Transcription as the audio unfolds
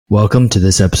Welcome to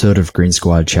this episode of Green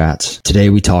Squad Chats. Today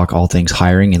we talk all things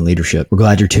hiring and leadership. We're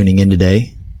glad you're tuning in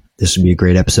today. This would be a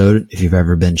great episode if you've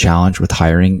ever been challenged with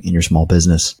hiring in your small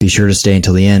business. Be sure to stay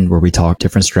until the end where we talk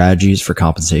different strategies for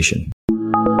compensation.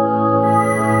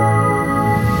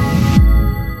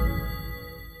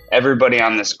 Everybody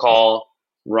on this call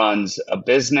runs a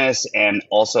business and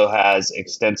also has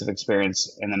extensive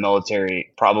experience in the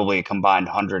military, probably a combined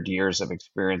 100 years of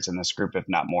experience in this group, if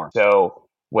not more. So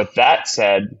with that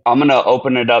said, I'm going to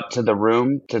open it up to the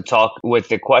room to talk with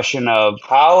the question of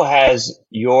how has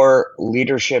your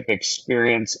leadership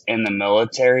experience in the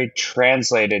military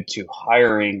translated to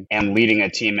hiring and leading a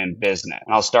team in business?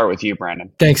 And I'll start with you, Brandon.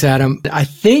 Thanks, Adam. I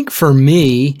think for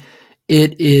me,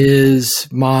 it is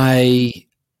my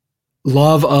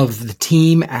love of the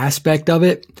team aspect of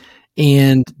it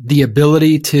and the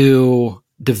ability to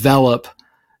develop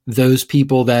those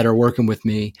people that are working with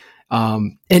me.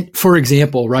 And for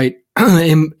example, right,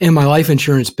 in my life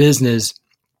insurance business,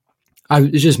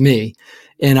 it's just me.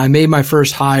 And I made my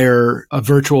first hire, a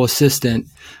virtual assistant,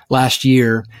 last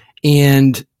year.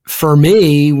 And for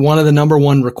me, one of the number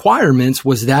one requirements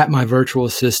was that my virtual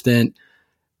assistant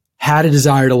had a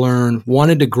desire to learn,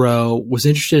 wanted to grow, was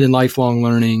interested in lifelong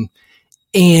learning.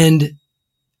 And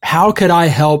how could I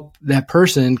help that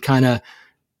person kind of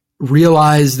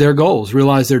realize their goals,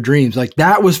 realize their dreams? Like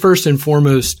that was first and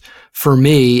foremost for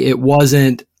me. It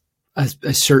wasn't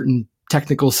a certain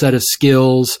technical set of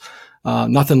skills,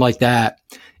 nothing like that.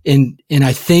 And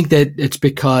I think that it's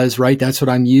because, right, that's what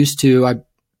I'm used to. I'm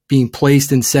being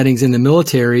placed in settings in the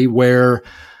military where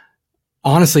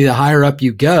honestly, the higher up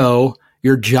you go,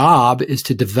 your job is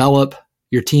to develop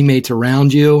your teammates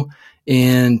around you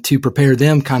and to prepare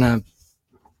them kind of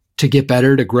to get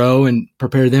better, to grow and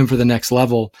prepare them for the next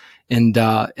level. And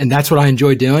that's what I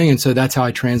enjoy doing. And so that's how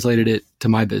I translated it to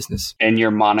my business. And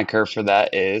your moniker for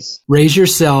that is? Raise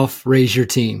yourself, raise your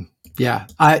team. Yeah.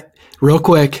 Real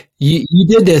quick, you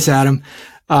did this, Adam.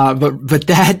 But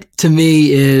that to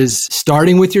me is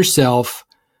starting with yourself,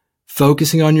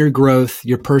 focusing on your growth,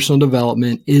 your personal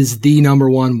development is the number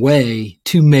one way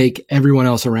to make everyone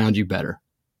else around you better,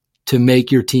 to make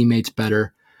your teammates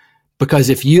better. Because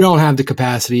if you don't have the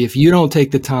capacity, if you don't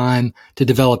take the time to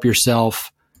develop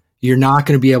yourself, you're not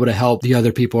going to be able to help the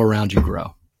other people around you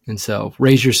grow. And so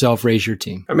raise yourself, raise your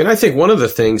team. I mean, I think one of the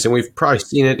things, and we've probably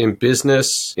seen it in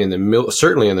business,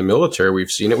 certainly in the military,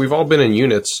 we've seen it. We've all been in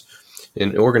units,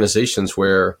 in organizations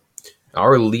where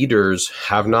our leaders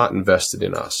have not invested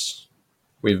in us.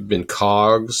 We've been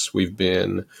cogs, we've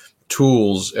been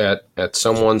tools at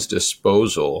someone's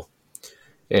disposal.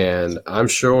 And I'm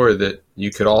sure that you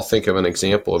could all think of an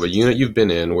example of a unit you've been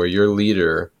in where your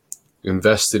leader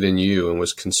invested in you and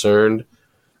was concerned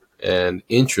and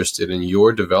interested in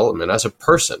your development as a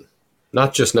person,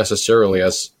 not just necessarily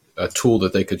as a tool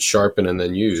that they could sharpen and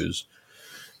then use.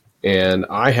 And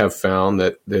I have found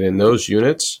that in those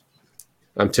units,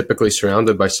 I'm typically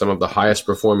surrounded by some of the highest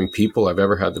performing people I've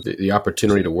ever had the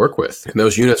opportunity to work with. And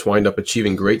those units wind up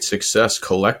achieving great success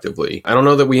collectively. I don't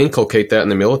know that we inculcate that in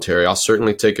the military. I'll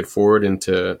certainly take it forward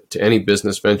into any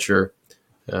business venture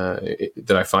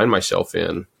that I find myself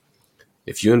in.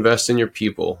 If you invest in your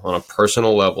people on a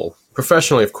personal level,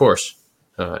 professionally, of course,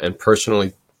 and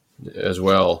personally as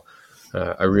well,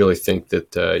 I really think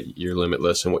that you're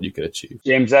limitless in what you can achieve.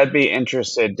 James, I'd be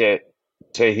interested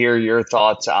to hear your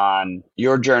thoughts on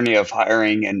your journey of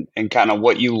hiring and kind of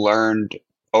what you learned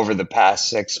over the past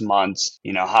 6 months.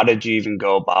 You know, how did you even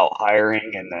go about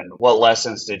hiring? And then what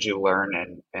lessons did you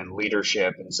learn in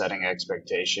leadership and setting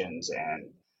expectations and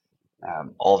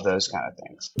all of those kind of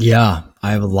things? Yeah,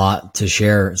 I have a lot to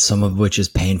share, some of which is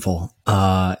painful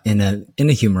in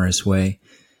a humorous way.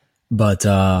 But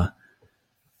I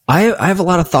have a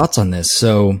lot of thoughts on this.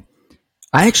 So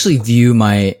I actually view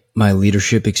my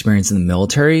leadership experience in the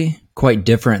military quite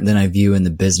different than I view in the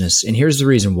business. And here's the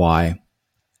reason why.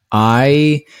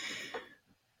 So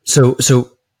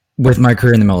with my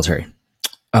career in the military,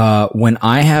 when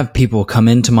I have people come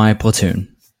into my platoon,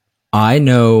 I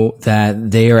know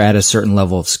that they are at a certain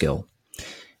level of skill.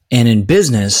 And in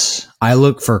business, I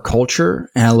look for culture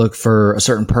and I look for a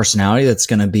certain personality that's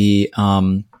going to be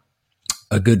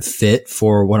a good fit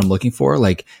for what I'm looking for.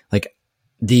 Like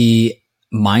the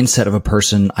mindset of a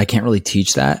person, I can't really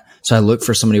teach that. So I look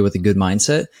for somebody with a good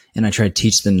mindset and I try to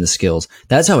teach them the skills.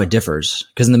 That's how it differs.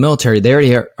 Because in the military, they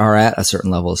already are at a certain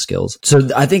level of skills. So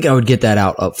I think I would get that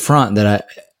out up front, that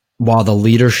while the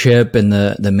leadership and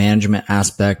the management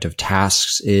aspect of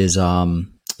tasks is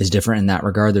different in that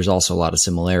regard, there's also a lot of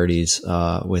similarities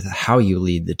with how you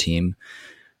lead the team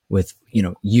with,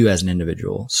 you as an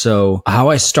individual. So how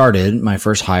I started my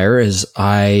first hire is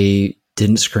I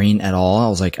didn't screen at all. I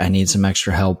was like, I need some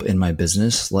extra help in my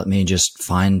business. Let me just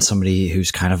find somebody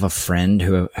who's kind of a friend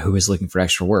who is looking for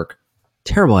extra work.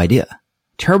 Terrible idea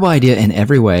in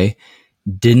every way.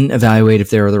 Didn't evaluate if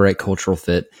they were the right cultural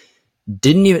fit.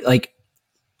 Didn't even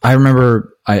I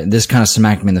remember this kind of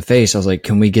smacked me in the face. I was like,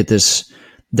 can we get this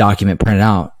document printed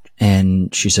out?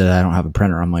 And she said, I don't have a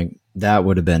printer. I'm like, that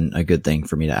would have been a good thing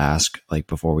for me to ask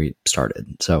before we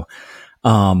started. So,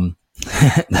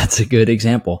 that's a good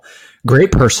example.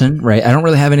 Great person, right? I don't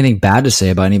really have anything bad to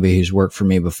say about anybody who's worked for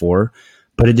me before,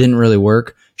 but it didn't really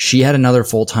work. She had another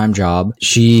full-time job.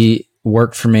 She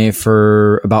worked for me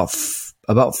for about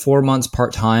 4 months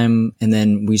part-time. And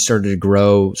then we started to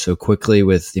grow so quickly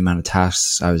with the amount of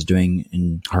tasks I was doing,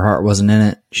 and her heart wasn't in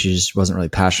it. She just wasn't really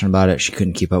passionate about it. She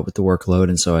couldn't keep up with the workload.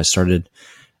 And so I started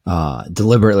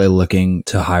deliberately looking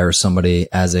to hire somebody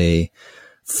as a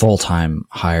full-time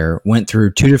hire. Went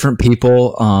through 2 different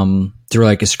people through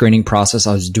a screening process.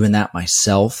 I was doing that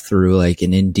myself through an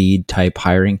Indeed type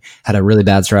hiring. Had a really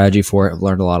bad strategy for it.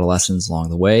 Learned a lot of lessons along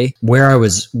the way. Where I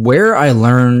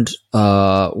learned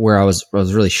where I was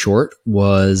really short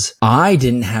was I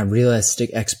didn't have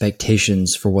realistic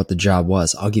expectations for what the job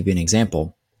was. I'll give you an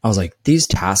example. I was like, these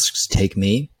tasks take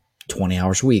me 20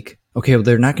 hours a week. Okay, well,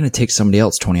 they're not going to take somebody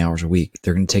else 20 hours a week.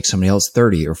 They're going to take somebody else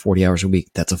 30 or 40 hours a week.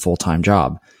 That's a full-time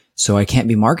job. So I can't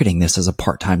be marketing this as a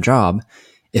part-time job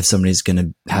if somebody's going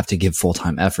to have to give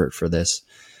full-time effort for this.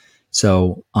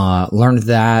 So learned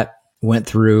that, went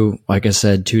through, like I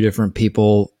said, 2 different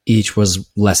people. Each was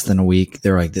less than a week.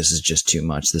 They're like, this is just too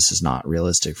much. This is not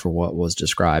realistic for what was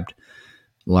described.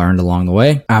 Learned along the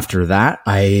way. After that,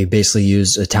 I basically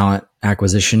used a talent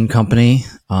acquisition company.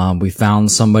 We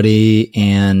found somebody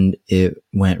and it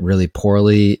went really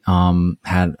poorly.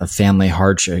 Had a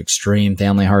extreme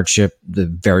family hardship the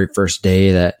very first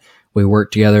day that we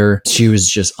worked together. She was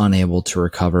just unable to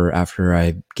recover after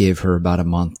I gave her about a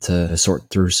month to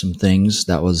sort through some things.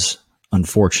 That was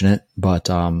unfortunate, but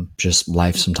just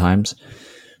life sometimes.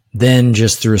 Then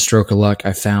just through a stroke of luck,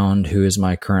 I found who is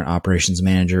my current operations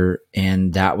manager.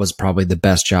 And that was probably the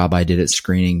best job I did at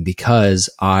screening because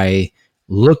I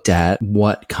looked at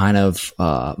what kind of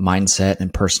mindset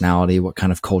and personality, what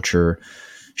kind of culture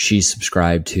she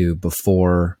subscribed to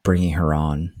before bringing her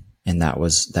on. And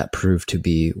that proved to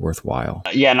be worthwhile.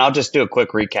 Yeah, and I'll just do a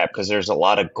quick recap because there's a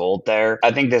lot of gold there.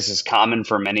 I think this is common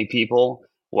for many people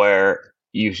where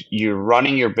you're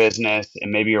running your business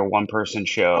and maybe you're a one-person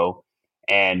show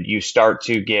and you start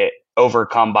to get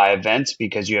overcome by events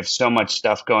because you have so much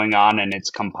stuff going on and it's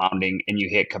compounding and you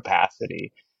hit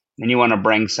capacity. And you want to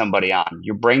bring somebody on.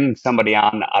 You're bringing somebody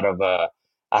on out of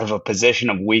a position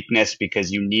of weakness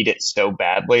because you need it so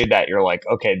badly that you're like,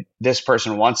 okay, this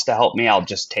person wants to help me. I'll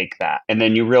just take that. And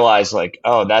then you realize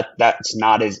oh, that's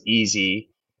not as easy.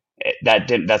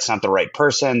 That's not the right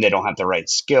person. They don't have the right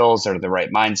skills or the right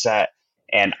mindset.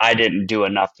 And I didn't do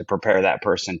enough to prepare that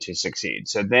person to succeed.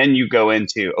 So then you go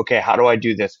into, okay, how do I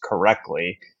do this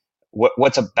correctly?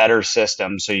 What's a better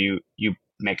system? So you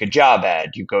make a job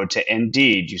ad, you go to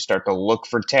Indeed, you start to look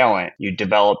for talent, you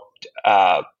develop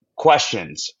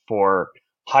questions for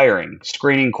hiring,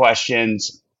 screening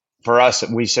questions. For us,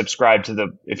 we subscribe to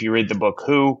if you read the book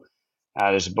Who,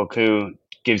 there's a book Who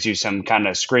gives you some kind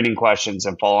of screening questions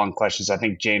and follow-on questions. I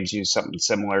think James used something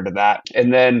similar to that.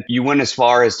 And then you went as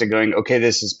far as to going, okay,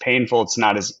 this is painful. It's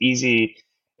not as easy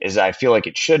as I feel like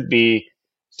it should be.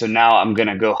 So now I'm going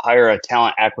to go hire a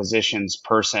talent acquisitions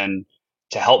person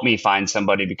to help me find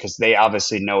somebody because they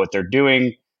obviously know what they're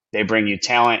doing. They bring you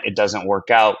talent. It doesn't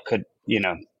work out.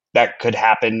 That could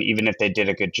happen even if they did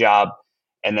a good job.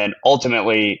 And then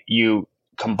ultimately you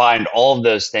combined all of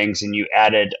those things and you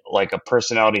added a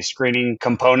personality screening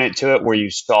component to it where you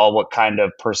saw what kind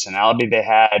of personality they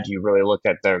had. You really looked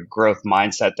at the growth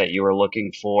mindset that you were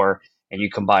looking for, and you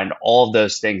combined all of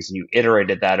those things and you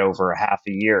iterated that over a half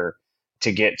a year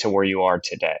to get to where you are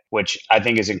today, which I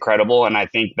think is incredible. And I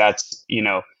think that's,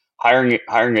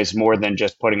 hiring is more than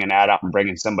just putting an ad out and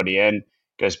bringing somebody in. It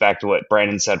goes back to what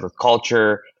Brandon said with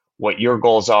culture. What your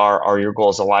goals are your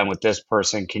goals aligned with this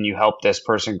person? Can you help this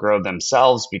person grow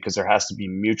themselves? Because there has to be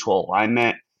mutual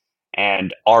alignment.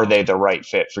 And are they the right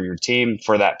fit for your team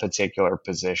for that particular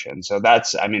position? So that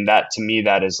to me,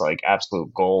 that is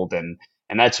absolute gold. And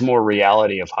that's more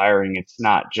reality of hiring. It's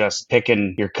not just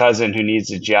picking your cousin who needs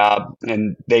a job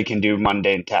and they can do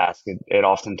mundane tasks. It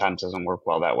oftentimes doesn't work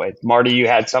well that way. Marty, you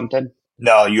had something?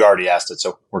 No, you already asked it,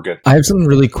 so we're good. I have something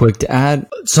really quick to add.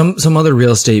 Some other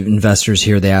real estate investors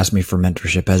here, they ask me for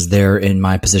mentorship as they're in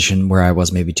my position where I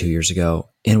was maybe 2 years ago.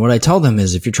 And what I tell them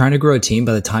is if you're trying to grow a team,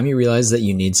 by the time you realize that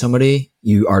you need somebody,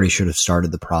 you already should have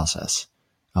started the process.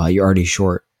 You're already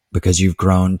short. because you've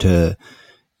grown to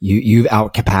you've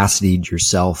outcapacitated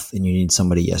yourself and you need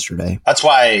somebody yesterday. That's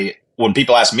why when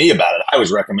people ask me about it, I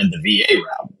always recommend the VA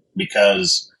route,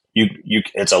 because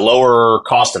it's a lower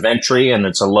cost of entry, and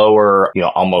it's a lower,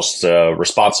 almost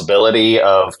responsibility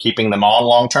of keeping them on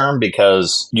long term,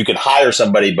 because you can hire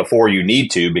somebody before you need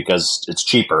to because it's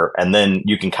cheaper. And then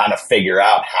you can kind of figure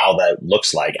out how that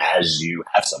looks like as you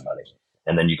have somebody.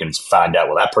 And then you can find out,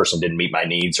 well, that person didn't meet my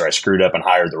needs, or I screwed up and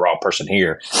hired the wrong person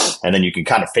here. And then you can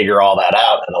kind of figure all that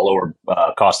out at a lower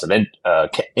cost of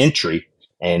entry.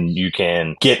 And you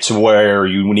can get to where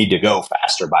you need to go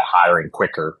faster by hiring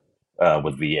quicker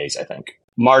with VAs, I think.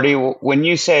 Marty, when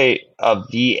you say a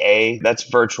VA, that's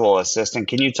virtual assistant.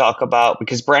 Can you talk about,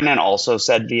 because Brandon also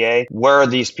said VA, where are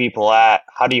these people at?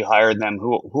 How do you hire them?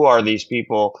 Who are these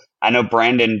people? I know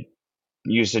Brandon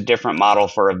used a different model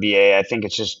for a VA. I think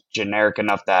it's just generic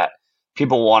enough that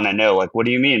people want to know, like, what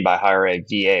do you mean by hire a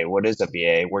VA? What is a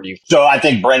VA? Where do you? So I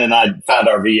think Brandon and I found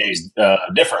our VAs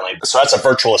differently. So that's a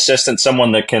virtual assistant,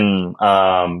 someone that can,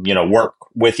 work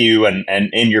with you and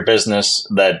in your business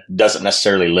that doesn't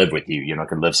necessarily live with you. It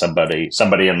could live somebody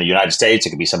in the United States. It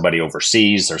could be somebody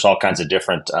overseas. There's all kinds of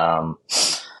different,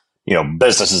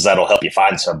 businesses that'll help you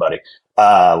find somebody.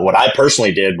 What I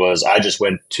personally did was I just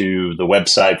went to the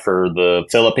website for the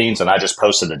Philippines and I just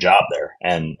posted a job there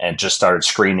and just started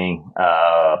screening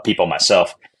people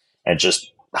myself and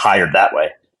just hired that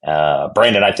way.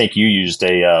 Brandon, I think you used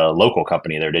a local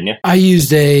company there, didn't you? I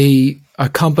used a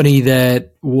company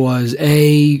that was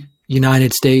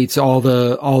United States. All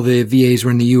the VAs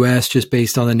were in the U.S. just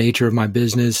based on the nature of my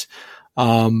business.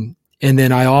 And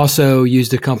then I also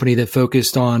used a company that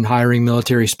focused on hiring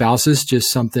military spouses,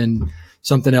 just something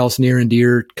else near and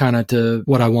dear kind of to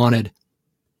what I wanted.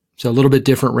 So a little bit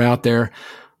different route there.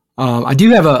 I do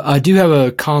have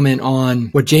a comment on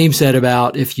what James said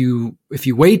about if you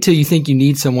wait till you think you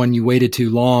need someone, you waited too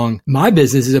long. My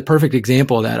business is a perfect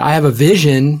example of that. I have a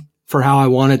vision for how I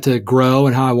want it to grow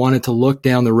and how I want it to look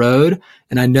down the road.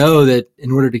 And I know that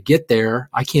in order to get there,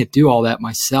 I can't do all that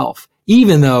myself,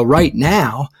 even though right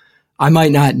now I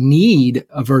might not need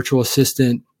a virtual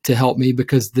assistant to help me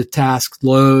because the task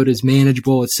load is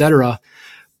manageable, et cetera.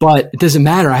 But it doesn't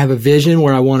matter. I have a vision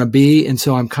where I want to be. And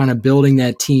so I'm kind of building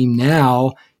that team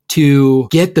now to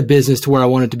get the business to where I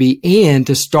want it to be and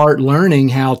to start learning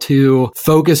how to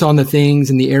focus on the things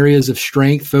in the areas of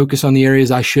strength, focus on the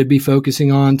areas I should be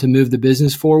focusing on to move the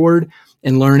business forward,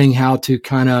 and learning how to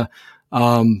kind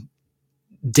of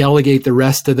delegate the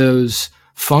rest of those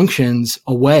functions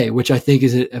away, which I think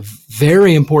is a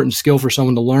very important skill for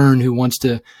someone to learn who wants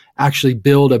to actually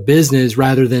build a business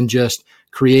rather than just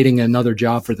creating another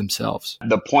job for themselves.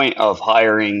 The point of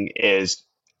hiring is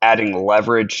adding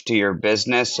leverage to your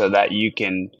business so that you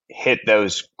can hit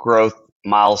those growth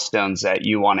milestones that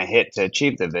you want to hit to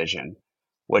achieve the vision,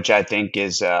 which I think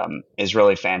is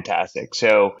really fantastic.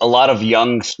 So a lot of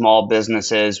young, small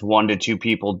businesses, 1 to 2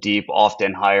 people deep,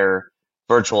 often hire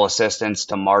virtual assistants.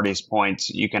 To Marty's points,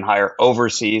 you can hire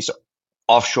overseas,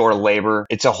 offshore labor.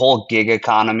 It's a whole gig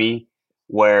economy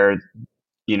where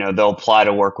they'll apply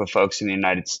to work with folks in the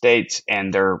United States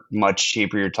and they're much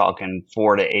cheaper. You're talking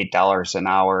 $4 to $8 an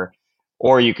hour,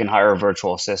 or you can hire a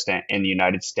virtual assistant in the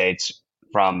United States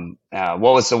from, what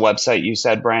was the website you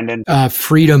said, Brandon?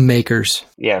 Freedom Makers.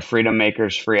 Yeah. Freedom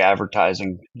Makers, free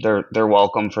advertising. They're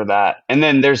welcome for that. And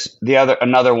then there's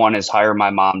another one is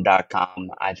hiremymom.com.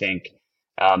 I think,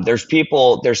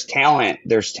 there's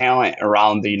talent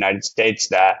around the United States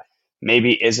that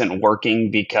maybe isn't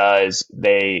working because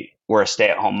they were a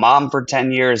stay-at-home mom for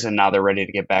 10 years and now they're ready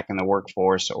to get back in the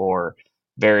workforce, or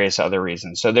various other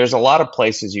reasons. So there's a lot of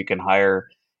places you can hire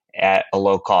at a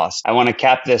low cost. I want to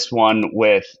cap this one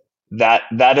with that.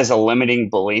 That is a limiting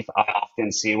belief I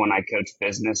often see when I coach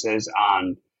businesses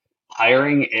on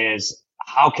hiring is,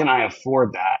 how can I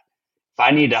afford that? If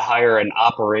I need to hire an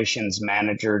operations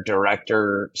manager,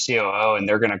 director, COO, and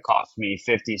they're going to cost me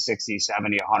 $50, $60,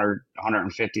 $70, $100,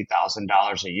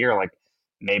 $150,000 a year, like,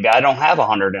 maybe I don't have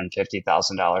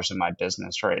 $150,000 in my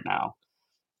business right now.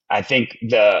 I think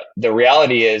the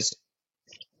reality is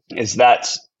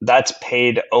that's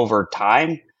paid over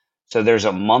time. So there's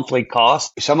a monthly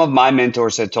cost. Some of my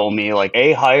mentors have told me, like,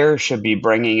 a hire should be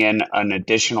bringing in an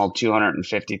additional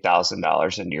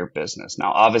 $250,000 into your business.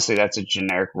 Now, obviously that's a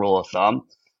generic rule of thumb,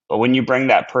 but when you bring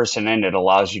that person in, it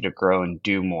allows you to grow and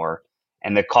do more.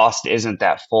 And the cost isn't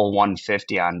that full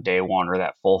 150 on day one or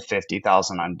that full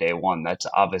 50,000 on day one. That's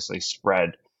obviously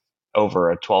spread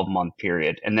over a 12-month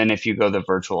period. And then if you go the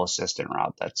virtual assistant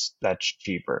route, that's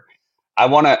cheaper. I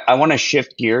want to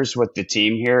shift gears with the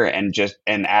team here and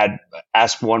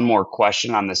ask one more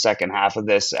question on the second half of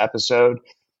this episode.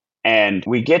 And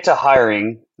we get to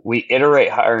hiring, we iterate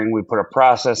hiring, we put a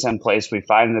process in place, we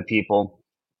find the people,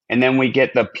 and then we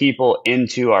get the people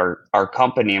into our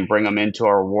company and bring them into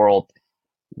our world.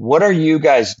 What are you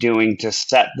guys doing to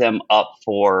set them up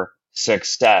for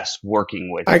success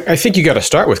working with you? I think you got to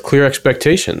start with clear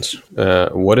expectations.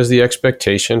 What is the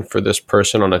expectation for this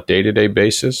person on a day-to-day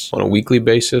basis, on a weekly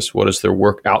basis? What does their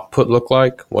work output look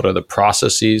like? What are the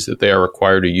processes that they are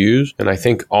required to use? And I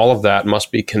think all of that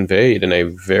must be conveyed in a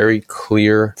very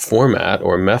clear format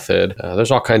or method.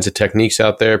 There's all kinds of techniques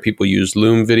out there. People use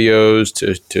Loom videos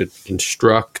to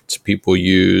instruct. People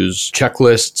use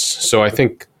checklists. So I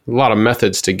think a lot of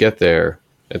methods to get there.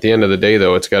 At the end of the day,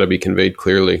 though, it's got to be conveyed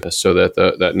clearly so that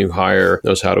that new hire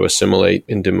knows how to assimilate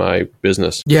into my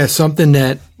business. Yeah, something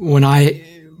that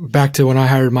back to when I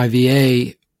hired my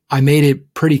VA, I made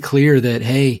it pretty clear that,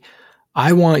 hey,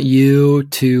 I want you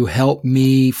to help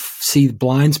me see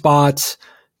blind spots,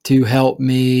 to help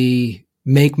me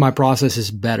make my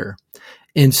processes better.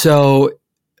 And so,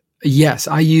 yes,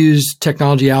 I use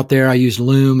technology out there. I use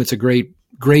Loom. It's a great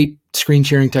screen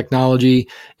sharing technology.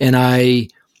 And I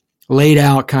laid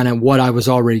out kind of what I was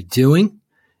already doing.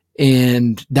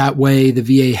 And that way the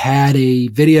VA had a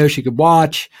video she could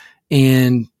watch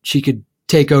and she could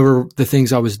take over the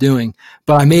things I was doing.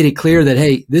 But I made it clear that,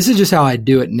 hey, this is just how I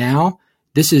do it now.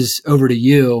 This is over to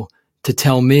you to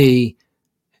tell me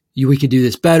we could do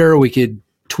this better. We could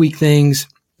tweak things.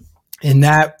 And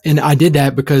I did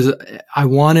that because I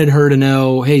wanted her to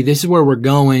know, hey, this is where we're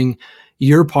going.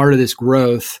 You're part of this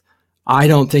growth. I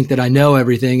don't think that I know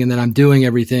everything and that I'm doing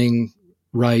everything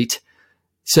right.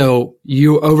 So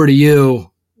over to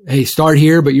you. Hey, start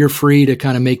here, but you're free to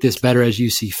kind of make this better as you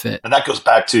see fit. And that goes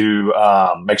back to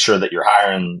make sure that you're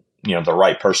hiring, the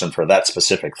right person for that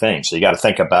specific thing. So you got to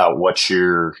think about what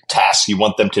your tasks you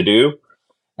want them to do.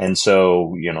 And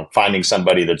so, finding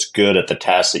somebody that's good at the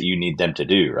tasks that you need them to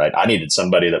do, right? I needed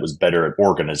somebody that was better at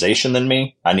organization than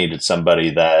me. I needed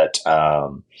somebody that,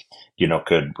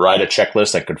 could write a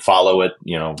checklist that could follow it,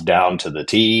 down to the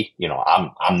T.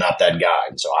 I'm not that guy.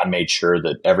 And so I made sure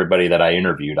that everybody that I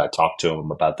interviewed, I talked to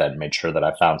them about that and made sure that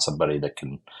I found somebody that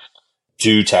can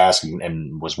do tasks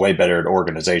and was way better at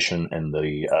organization. And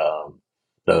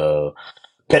the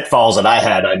pitfalls that I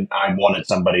had, I wanted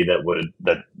somebody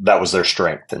that was their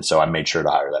strength. And so I made sure to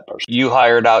hire that person. You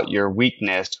hired out your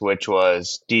weakness, which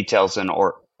was details and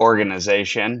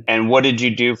organization. And what did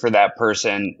you do for that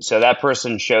person? So that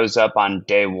person shows up on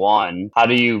day one. How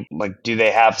do you do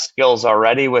they have skills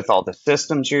already with all the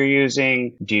systems you're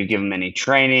using? Do you give them any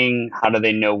training? How do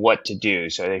they know what to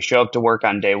do? So they show up to work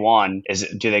on day one.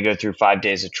 Do they go through 5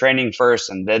 days of training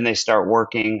first and then they start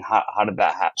working? How did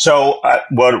that happen? So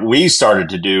what we started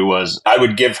to do was I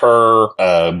would give her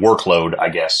a workload, I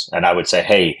guess. And I would say,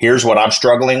 hey, here's what I'm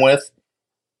struggling with.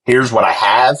 Here's what I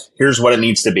have. Here's what it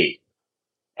needs to be.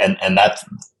 And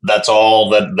that's all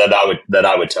that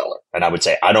I would tell her. And I would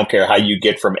say, I don't care how you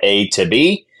get from A to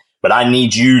B, but I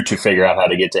need you to figure out how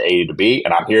to get to A to B.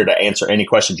 And I'm here to answer any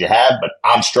questions you have, but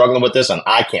I'm struggling with this and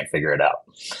I can't figure it out.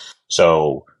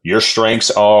 So your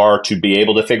strengths are to be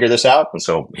able to figure this out. And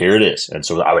so here it is. And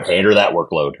so I would hand her that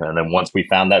workload. And then once we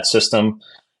found that system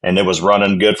and it was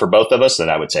running good for both of us,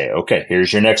 then I would say, okay,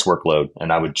 here's your next workload.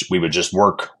 And we would just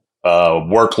work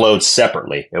workloads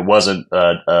separately. It wasn't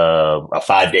a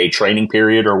 5-day training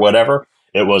period or whatever.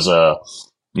 It was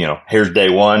here's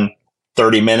day one,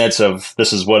 30 minutes of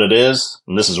this is what it is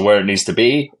and this is where it needs to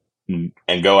be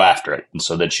and go after it. And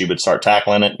so that she would start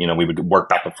tackling it. We would work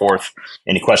back and forth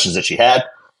any questions that she had.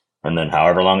 And then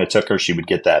however long it took her, she would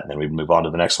get that. And then we'd move on to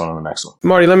the next one and the next one.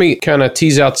 Marty, let me kind of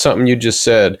tease out something you just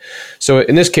said. So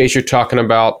in this case, you're talking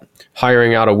about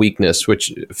hiring out a weakness,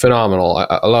 which phenomenal.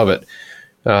 I love it.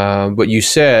 But you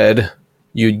said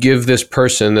you'd give this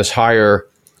person, this hire,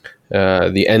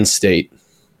 the end state,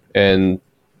 and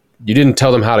you didn't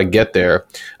tell them how to get there.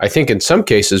 I think in some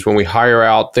cases, when we hire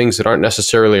out things that aren't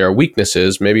necessarily our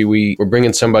weaknesses, maybe we're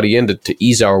bringing somebody in to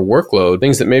ease our workload,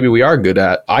 things that maybe we are good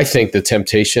at. I think the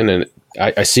temptation, and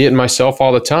I see it in myself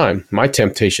all the time, my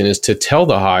temptation is to tell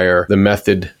the hire the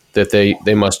method that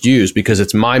they must use because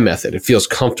it's my method. It feels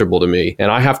comfortable to me.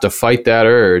 And I have to fight that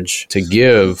urge to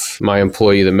give my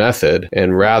employee the method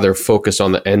and rather focus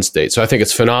on the end state. So I think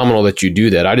it's phenomenal that you do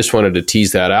that. I just wanted to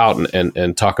tease that out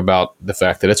and talk about the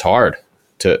fact that it's hard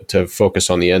to focus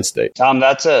on the end state. Tom,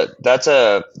 that's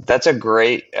a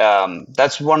great,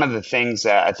 that's one of the things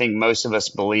that I think most of us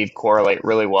believe correlate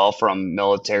really well from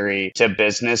military to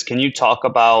business. Can you talk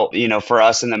about, for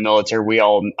us in the military, we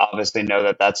all obviously know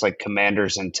that that's like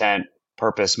commander's intent,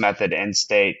 purpose, method, end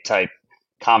state type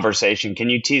conversation. Can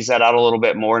you tease that out a little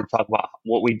bit more and talk about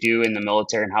what we do in the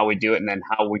military and how we do it, and then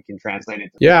how we can translate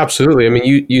it. Yeah, absolutely. I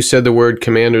mean, you said the word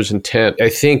commander's intent. I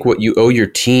think what you owe your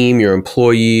team, your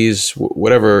employees,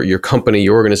 whatever your company,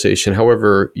 your organization,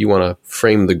 however you want to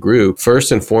frame the group,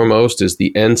 first and foremost is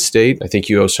the end state. I think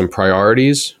you owe some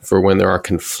priorities for when there are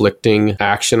conflicting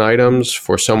action items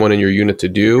for someone in your unit to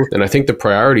do. And I think the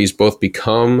priorities both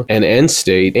become an end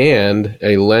state and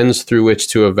a lens through which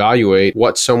to evaluate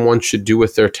what someone should do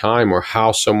with their time, or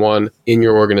how someone in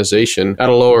your organization at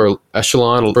a lower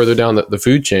echelon, further down the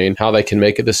food chain, how they can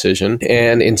make a decision.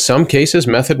 And in some cases,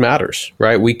 method matters,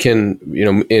 right? We can,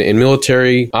 in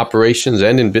military operations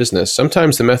and in business,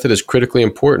 sometimes the method is critically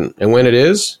important. And when it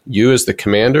is, you as the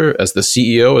commander, as the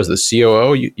CEO, as the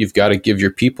COO, you've got to give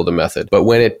your people the method. But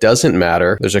when it doesn't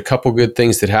matter, there's a couple good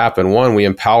things that happen. One, we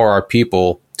empower our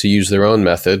people to use their own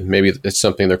method. Maybe it's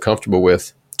something they're comfortable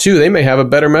with. Two, they may have a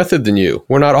better method than you.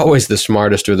 We're not always the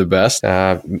smartest or the best.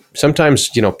 Sometimes,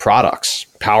 products,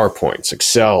 PowerPoints,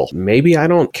 Excel. Maybe I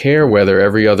don't care whether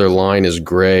every other line is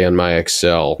gray on my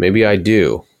Excel. Maybe I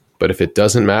do. But if it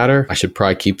doesn't matter, I should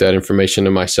probably keep that information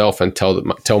to myself and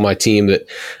tell my team that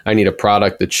I need a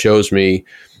product that shows me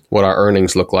what our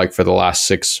earnings look like for the last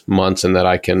 6 months, and that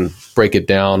I can break it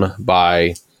down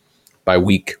by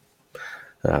week,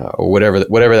 or whatever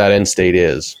that end state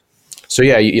is. So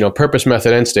yeah, purpose,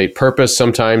 method, end state. Purpose,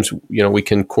 sometimes, we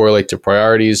can correlate to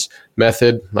priorities.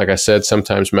 Method, like I said,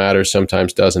 sometimes matters,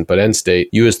 sometimes doesn't. But end state,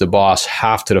 you as the boss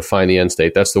have to define the end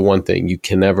state. That's the one thing you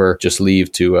can never just leave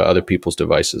to other people's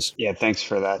devices. Yeah, thanks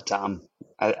for that, Tom.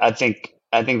 I think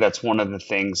that's one of the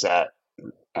things that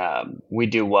we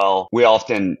do well. We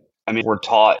often, we're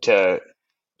taught to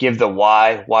give the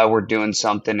why we're doing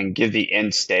something, and give the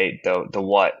end state, the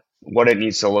what it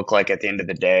needs to look like at the end of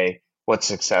the day, what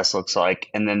success looks like.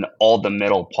 And then all the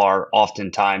middle part,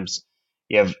 oftentimes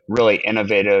you have really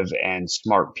innovative and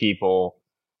smart people.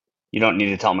 You don't need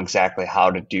to tell them exactly how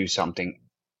to do something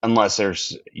unless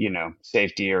there's,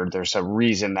 safety, or there's a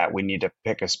reason that we need to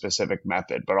pick a specific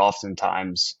method. But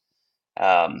oftentimes,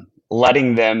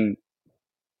 letting them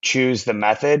choose the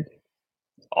method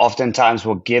oftentimes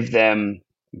will give them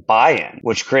buy-in,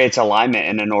 which creates alignment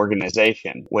in an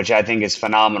organization, which I think is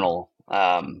phenomenal.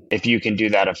 If you can do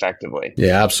that effectively.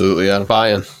 Yeah, absolutely. Yeah,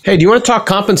 buy-in. Hey, do you want to talk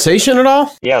compensation at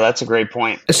all? Yeah, that's a great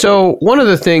point. So one of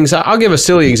the things, I'll give a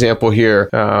silly example here.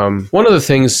 One of the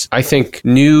things I think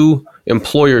new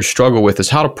employers struggle with is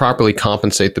how to properly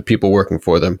compensate the people working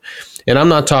for them. And I'm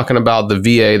not talking about the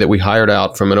VA that we hired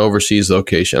out from an overseas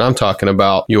location. I'm talking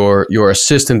about your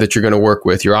assistant that you're going to work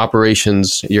with, your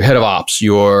operations, your head of ops,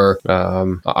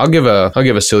 I'll give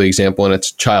a silly example, and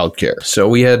it's childcare. So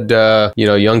we had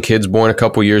young kids born a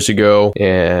couple years ago,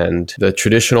 and the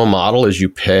traditional model is you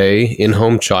pay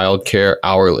in-home childcare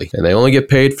hourly, and they only get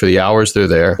paid for the hours they're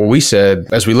there. Well, we said,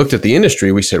 as we looked at the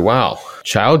industry, we said, wow,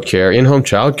 childcare, in-home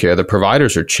childcare, the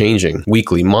providers are changing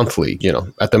weekly, monthly.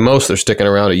 At the most, they're sticking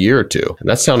around a year or two. And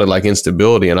that sounded like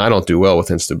instability, and I don't do well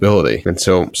with instability. And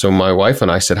so my wife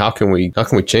and I said, how can we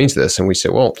change this? And we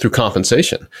said, well, through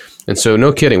compensation. And so,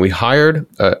 no kidding, we hired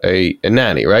a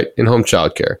nanny, right, in-home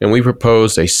childcare, and we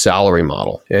proposed a salary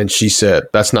model. And she said,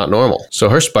 that's not normal. So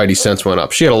her spidey sense went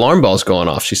up. She had alarm bells going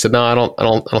off. She said, no, I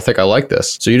don't think I like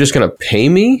this. So you're just going to pay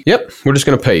me? Yep, we're just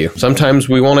going to pay you. Sometimes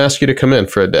we won't ask you to come in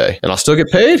for a day, and I'll still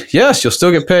get paid? Yes, you'll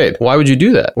still get paid. Why would you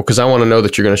do that? Well, because I want to know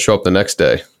that you're going to show up the next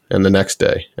day, and the next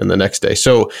day, and the next day.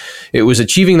 So it was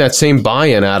achieving that same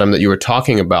buy-in, Adam, that you were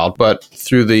talking about, but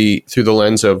through the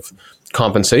lens of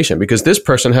compensation, because this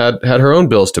person had her own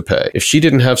bills to pay. If she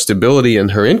didn't have stability in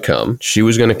her income, she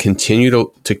was going to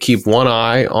continue to keep one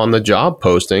eye on the job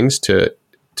postings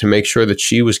to make sure that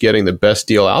she was getting the best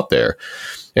deal out there.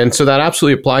 And so that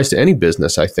absolutely applies to any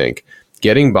business, I think.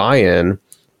 Getting buy-in,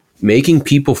 making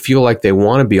people feel like they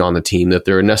want to be on the team, that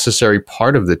they're a necessary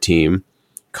part of the team.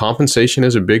 Compensation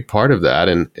is a big part of that.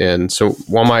 And so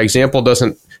while my example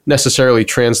doesn't necessarily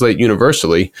translate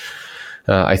universally,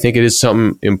 I think it is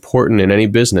something important in any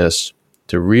business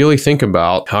to really think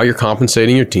about how you're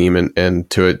compensating your team, and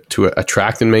to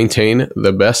attract and maintain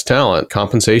the best talent.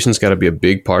 Compensation's got to be a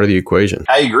big part of the equation.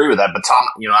 I agree with that. But Tom,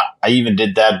 I even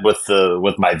did that with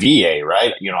my VA,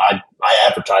 right? I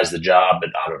advertised the job at,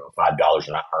 I don't know, $5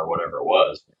 an hour or whatever it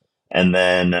was. And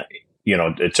then,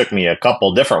 it took me a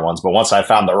couple different ones, but once I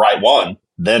found the right one,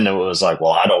 then it was like,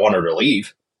 well, I don't want her to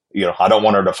leave. I don't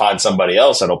want her to find somebody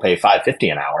else that'll pay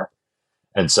 $5.50 an hour.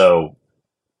 And so,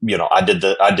 I did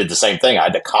the same thing. I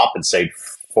had to compensate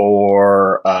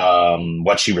for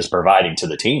what she was providing to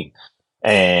the team.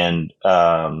 And,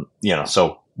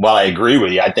 so while I agree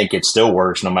with you, I think it still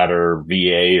works no matter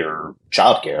VA or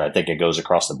childcare. I think it goes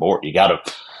across the board. You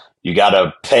got you got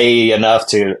to pay enough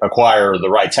to acquire the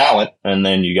right talent, and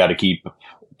then you got to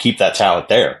keep that talent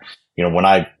there. When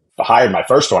I hired my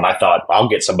first one, I thought I'll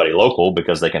get somebody local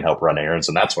because they can help run errands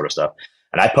and that sort of stuff.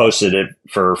 And I posted it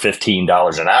for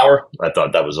 $15 an hour. I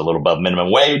thought that was a little above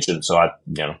minimum wage. And so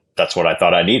that's what I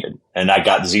thought I needed. And I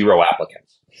got 0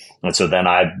 applicants. And so then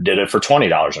I did it for $20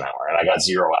 an hour and I got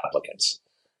 0 applicants.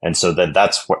 And so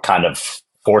that's what kind of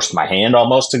forced my hand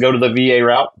almost to go to the VA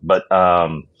route. But,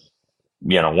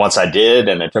 once I did,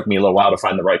 and it took me a little while to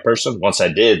find the right person. Once I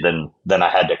did, then I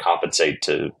had to compensate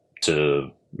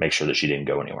to make sure that she didn't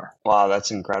go anywhere. Wow,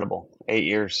 that's incredible. 8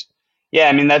 years. Yeah,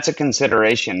 I mean, that's a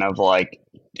consideration of like,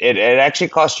 it actually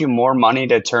costs you more money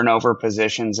to turn over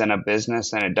positions in a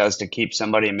business than it does to keep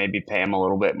somebody and maybe pay them a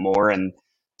little bit more. And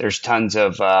there's tons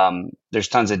of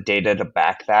data to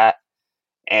back that.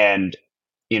 And,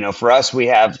 for us, we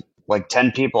have like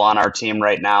 10 people on our team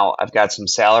right now. I've got some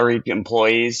salaried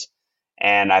employees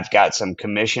and I've got some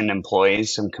commission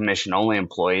employees, some commission only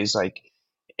employees.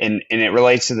 And it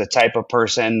relates to the type of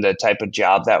person, the type of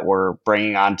job that we're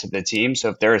bringing onto the team. So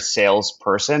if they're a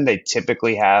salesperson, they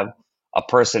typically have a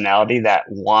personality that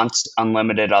wants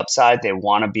unlimited upside. They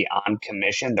want to be on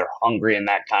commission. They're hungry in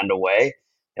that kind of way.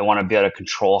 They want to be able to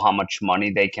control how much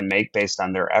money they can make based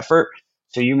on their effort.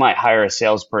 So you might hire a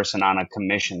salesperson on a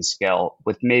commission scale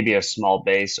with maybe a small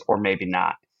base or maybe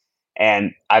not.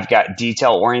 And I've got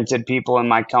detail-oriented people in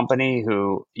my company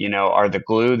who, are the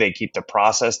glue. They keep the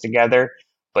process together.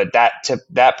 But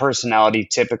that personality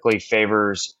typically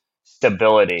favors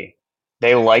stability.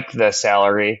 They like the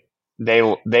salary. They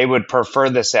would prefer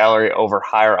the salary over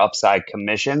higher upside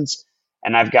commissions.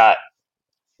 And I've got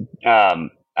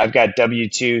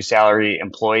W-2 salary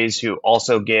employees who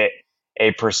also get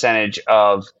a percentage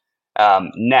of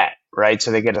net, right?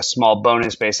 So they get a small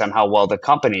bonus based on how well the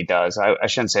company does. I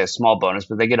shouldn't say a small bonus,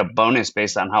 but they get a bonus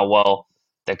based on how well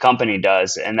the company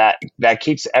does. And that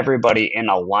keeps everybody in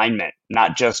alignment,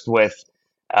 not just with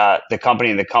the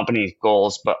company and the company's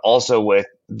goals, but also with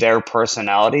their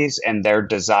personalities and their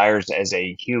desires as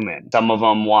a human. Some of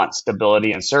them want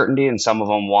stability and certainty, and some of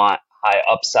them want high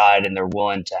upside, and they're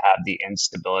willing to have the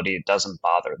instability. It doesn't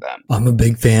bother them. I'm a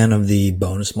big fan of the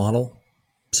bonus model.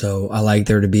 So I like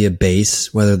there to be a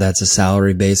base, whether that's a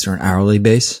salary base or an hourly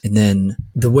base. And then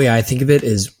the way I think of it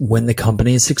is when the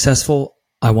company is successful,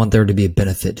 I want there to be a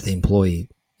benefit to the employee.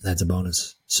 That's a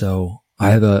bonus. So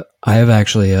I have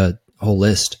actually a whole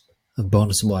list of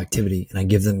bonusable activity, and I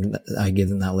give them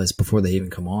that list before they even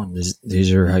come on.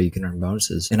 These are how you can earn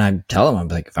bonuses. And I tell them, I'm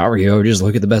like, if I were you, I would just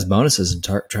look at the best bonuses and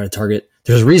try to target.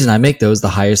 There's a reason I make those the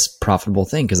highest profitable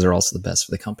thing, because they're also the best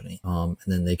for the company. And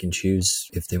then they can choose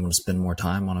if they want to spend more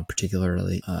time on a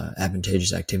particularly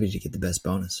advantageous activity to get the best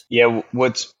bonus. Yeah.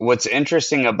 What's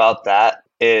interesting about that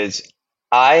is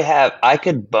I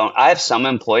have some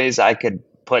employees I could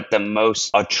put the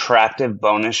most attractive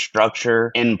bonus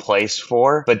structure in place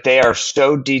for, but they are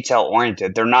so detail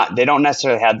oriented. They don't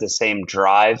necessarily have the same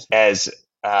drive as,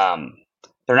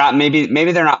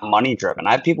 maybe they're not money driven.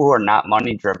 I have people who are not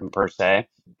money driven per se.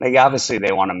 Obviously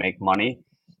they want to make money.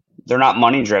 They're not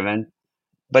money driven,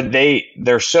 but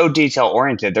they're so detail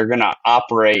oriented. They're going to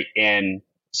operate in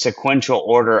sequential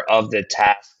order of the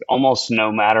task, almost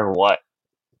no matter what,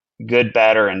 good,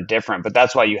 bad, or indifferent. But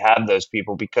that's why you have those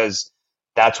people, because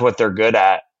that's what they're good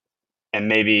at. And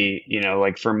maybe,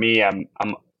 like for me,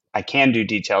 I can do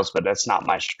details, but that's not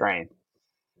my strength.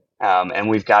 And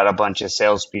we've got a bunch of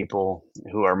salespeople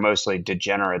who are mostly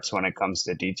degenerates when it comes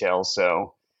to details.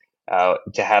 So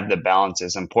to have the balance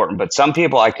is important. But some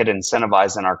people I could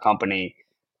incentivize in our company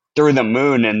through the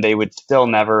moon, and they would still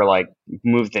never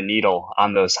move the needle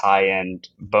on those high end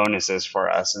bonuses for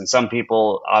us. And some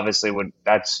people obviously would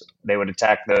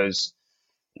attack those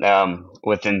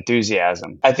with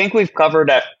enthusiasm. I think we've covered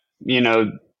that, in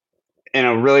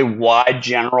a really wide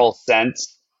general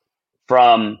sense,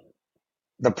 from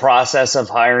the process of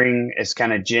hiring, as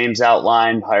kind of James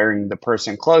outlined, hiring the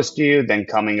person close to you, then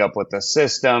coming up with a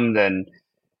system, then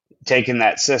taking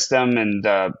that system and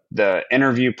the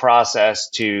interview process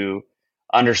to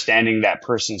understanding that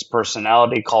person's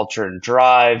personality, culture, and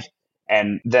drive.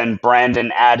 And then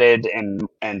Brandon added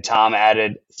and Tom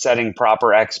added setting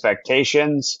proper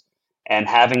expectations and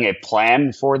having a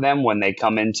plan for them when they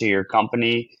come into your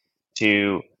company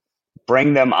to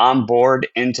bring them on board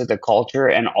into the culture,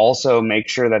 and also make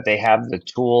sure that they have the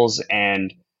tools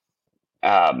and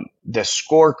the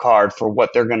scorecard for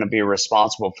what they're going to be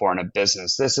responsible for in a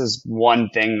business. This is one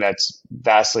thing that's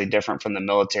vastly different from the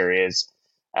military is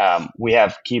we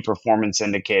have key performance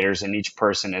indicators, and each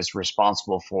person is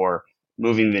responsible for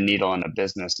moving the needle in a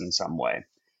business in some way.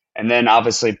 And then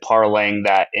obviously parlaying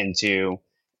that into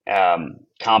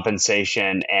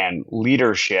compensation and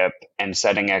leadership and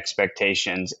setting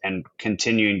expectations and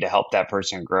continuing to help that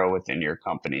person grow within your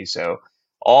company. So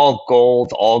all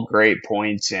gold, all great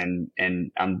points, and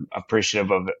I'm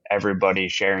appreciative of everybody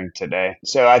sharing today.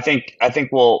 So I think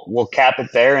we'll cap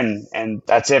it there, and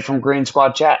that's it from Green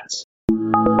Squad Chats.